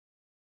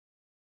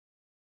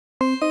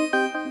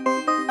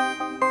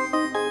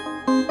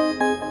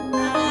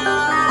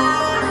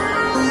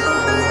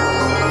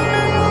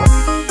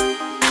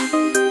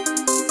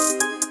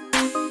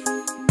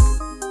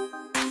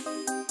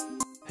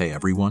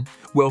everyone,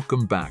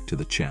 welcome back to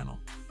the channel.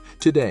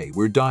 Today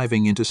we're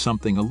diving into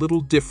something a little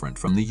different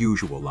from the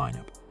usual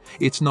lineup.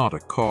 It's not a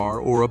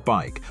car or a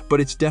bike, but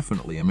it's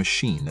definitely a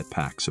machine that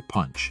packs a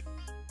punch.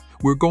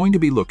 We're going to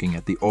be looking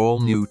at the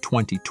all-new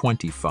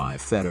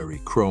 2025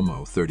 Ferreri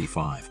Cromo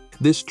 35.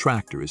 This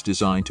tractor is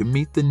designed to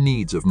meet the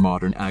needs of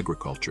modern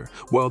agriculture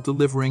while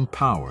delivering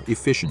power,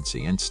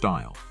 efficiency, and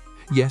style.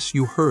 Yes,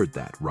 you heard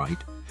that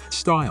right.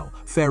 Style.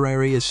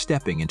 Ferreri is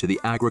stepping into the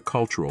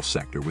agricultural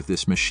sector with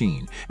this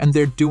machine, and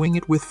they're doing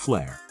it with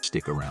flair.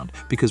 Stick around,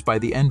 because by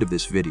the end of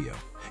this video,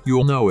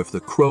 you'll know if the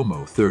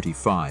Cromo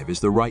 35 is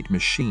the right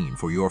machine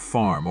for your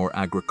farm or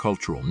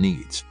agricultural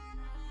needs.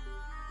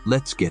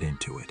 Let's get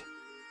into it.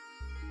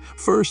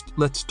 First,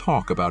 let's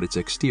talk about its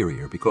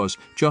exterior because,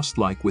 just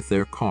like with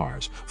their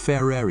cars,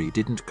 Ferreri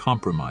didn't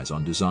compromise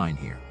on design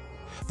here.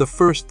 The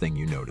first thing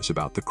you notice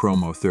about the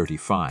Cromo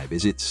 35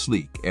 is its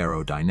sleek,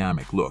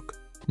 aerodynamic look.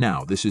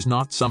 Now, this is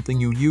not something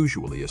you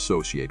usually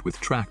associate with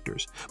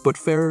tractors, but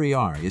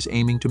Ferreri is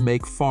aiming to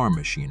make farm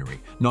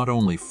machinery not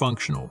only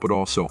functional but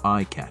also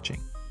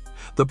eye-catching.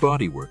 The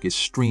bodywork is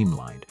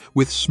streamlined,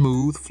 with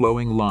smooth,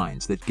 flowing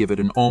lines that give it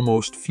an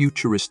almost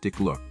futuristic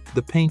look.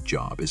 The paint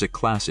job is a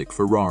classic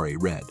Ferrari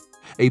red,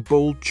 a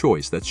bold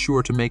choice that's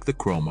sure to make the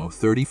Cromo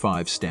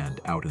 35 stand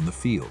out in the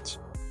fields.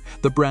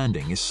 The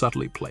branding is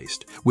subtly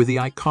placed, with the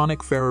iconic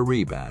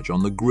Ferreri badge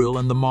on the grille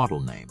and the model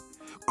name,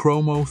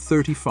 Cromo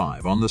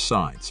 35 on the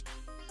sides.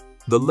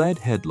 The LED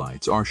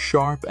headlights are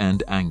sharp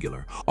and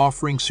angular,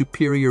 offering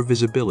superior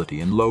visibility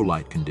in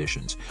low-light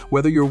conditions,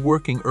 whether you're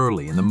working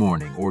early in the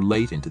morning or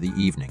late into the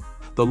evening.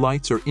 The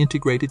lights are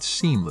integrated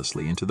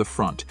seamlessly into the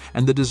front,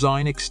 and the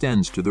design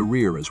extends to the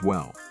rear as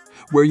well,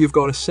 where you've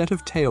got a set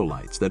of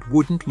taillights that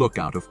wouldn't look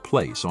out of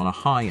place on a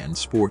high-end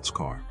sports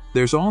car.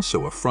 There's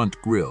also a front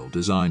grille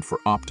designed for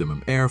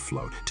optimum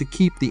airflow to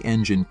keep the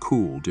engine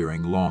cool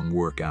during long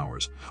work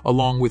hours,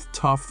 along with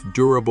tough,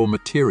 durable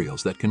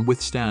materials that can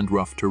withstand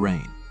rough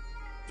terrain.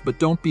 But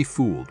don't be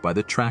fooled by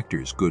the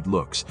tractor's good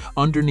looks.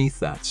 Underneath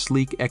that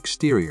sleek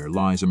exterior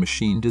lies a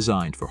machine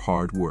designed for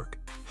hard work.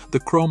 The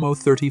Cromo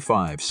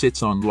 35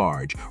 sits on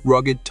large,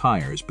 rugged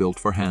tires built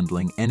for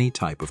handling any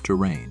type of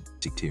terrain.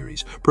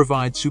 Series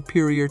provide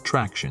superior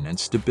traction and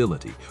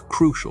stability,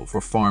 crucial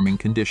for farming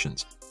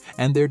conditions.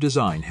 And their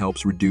design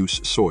helps reduce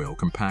soil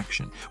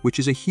compaction, which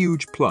is a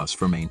huge plus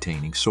for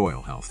maintaining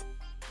soil health.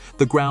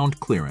 The ground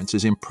clearance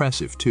is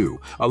impressive too,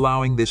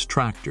 allowing this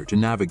tractor to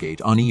navigate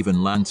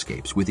uneven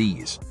landscapes with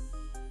ease.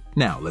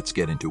 Now let's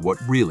get into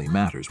what really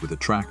matters with a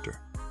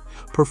tractor.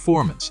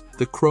 Performance.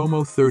 The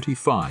Cromo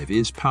 35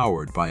 is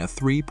powered by a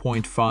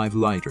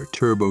 3.5-liter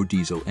turbo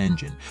diesel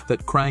engine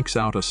that cranks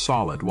out a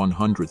solid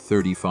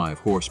 135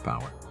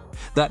 horsepower.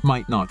 That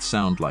might not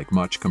sound like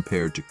much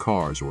compared to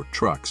cars or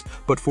trucks,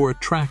 but for a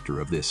tractor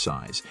of this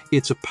size,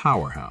 it's a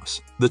powerhouse.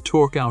 The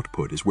torque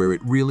output is where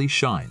it really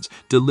shines,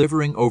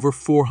 delivering over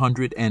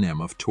 400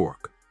 Nm of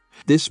torque.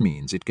 This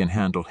means it can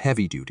handle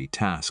heavy-duty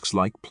tasks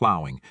like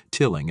plowing,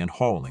 tilling, and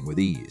hauling with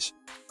ease.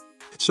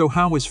 So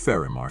how is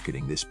Ferreri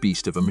marketing this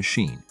beast of a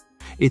machine?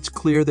 It's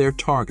clear they're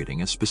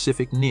targeting a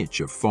specific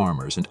niche of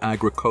farmers and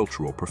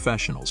agricultural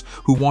professionals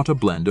who want a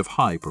blend of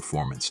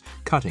high-performance,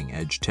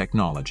 cutting-edge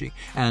technology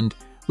and,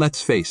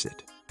 let's face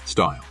it,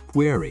 style.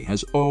 Ferreri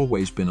has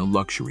always been a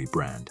luxury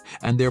brand,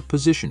 and they're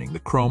positioning the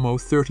Cromo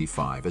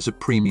 35 as a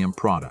premium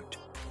product.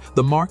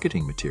 The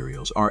marketing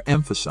materials are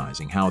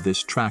emphasizing how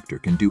this tractor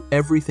can do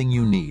everything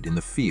you need in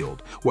the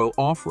field while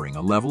offering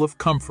a level of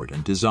comfort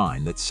and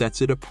design that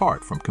sets it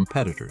apart from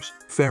competitors.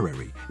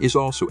 Ferreri is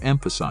also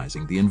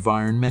emphasizing the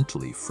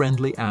environmentally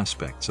friendly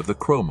aspects of the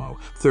Cromo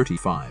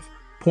 35,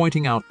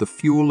 pointing out the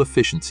fuel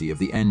efficiency of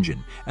the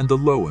engine and the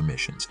low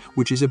emissions,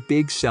 which is a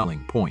big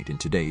selling point in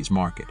today's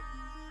market.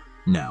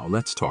 Now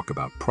let's talk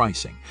about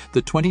pricing.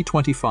 The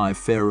 2025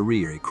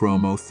 Ferreri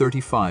Cromo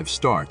 35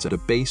 starts at a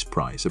base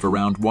price of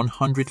around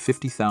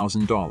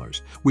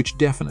 $150,000, which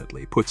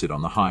definitely puts it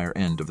on the higher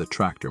end of the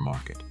tractor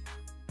market.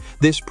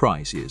 This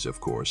price is,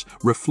 of course,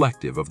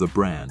 reflective of the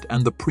brand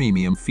and the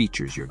premium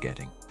features you're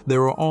getting.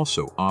 There are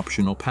also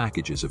optional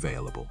packages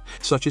available,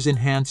 such as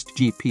enhanced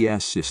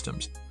GPS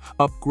systems,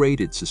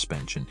 upgraded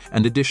suspension,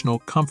 and additional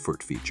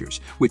comfort features,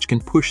 which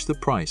can push the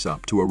price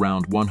up to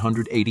around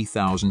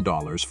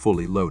 $180,000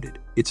 fully loaded.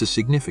 It's a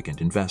significant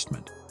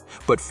investment.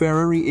 But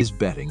Ferreri is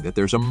betting that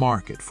there's a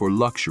market for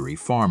luxury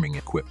farming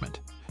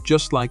equipment,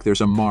 just like there's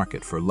a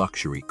market for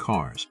luxury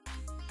cars.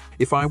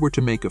 If I were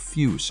to make a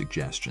few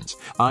suggestions,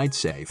 I'd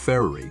say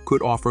Ferreri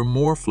could offer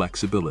more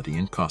flexibility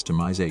in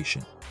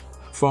customization.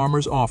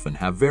 Farmers often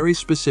have very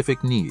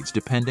specific needs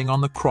depending on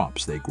the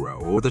crops they grow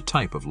or the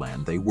type of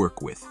land they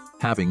work with.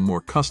 Having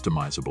more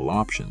customizable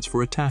options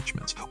for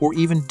attachments or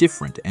even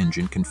different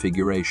engine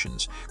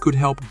configurations could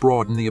help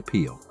broaden the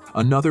appeal.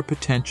 Another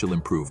potential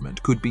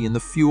improvement could be in the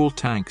fuel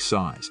tank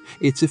size.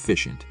 It's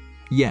efficient,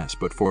 yes,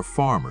 but for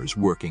farmers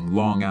working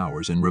long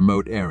hours in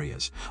remote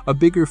areas, a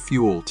bigger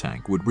fuel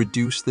tank would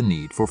reduce the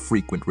need for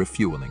frequent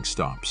refueling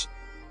stops.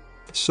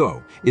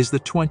 So, is the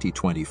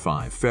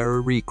 2025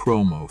 Ferreri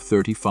Cromo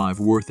 35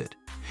 worth it?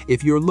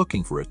 If you're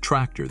looking for a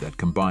tractor that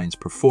combines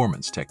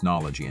performance,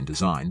 technology, and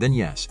design, then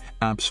yes,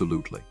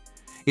 absolutely.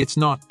 It's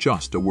not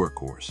just a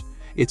workhorse.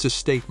 It's a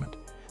statement.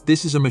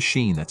 This is a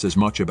machine that's as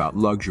much about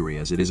luxury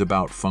as it is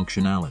about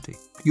functionality.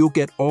 You'll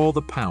get all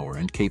the power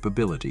and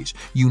capabilities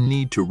you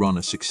need to run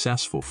a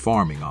successful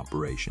farming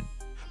operation,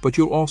 but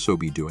you'll also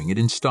be doing it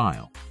in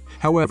style.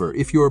 However,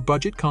 if you're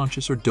budget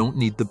conscious or don't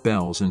need the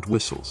bells and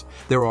whistles,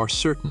 there are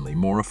certainly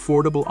more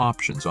affordable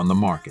options on the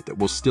market that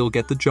will still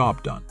get the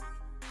job done.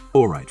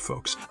 Alright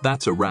folks,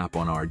 that's a wrap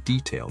on our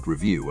detailed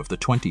review of the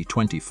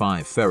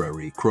 2025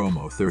 Ferreri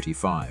Cromo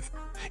 35.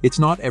 It's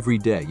not every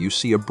day you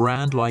see a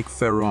brand like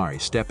Ferrari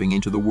stepping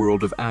into the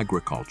world of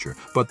agriculture,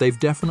 but they've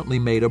definitely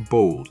made a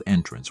bold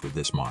entrance with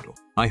this model.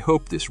 I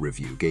hope this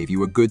review gave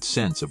you a good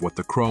sense of what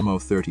the Cromo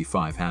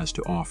 35 has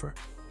to offer.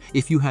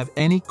 If you have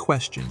any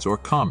questions or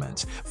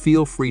comments,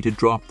 feel free to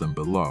drop them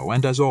below,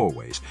 and as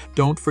always,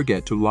 don't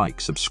forget to like,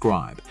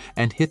 subscribe,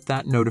 and hit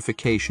that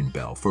notification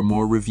bell for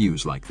more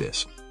reviews like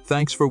this.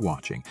 Thanks for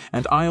watching,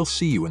 and I'll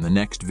see you in the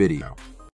next video.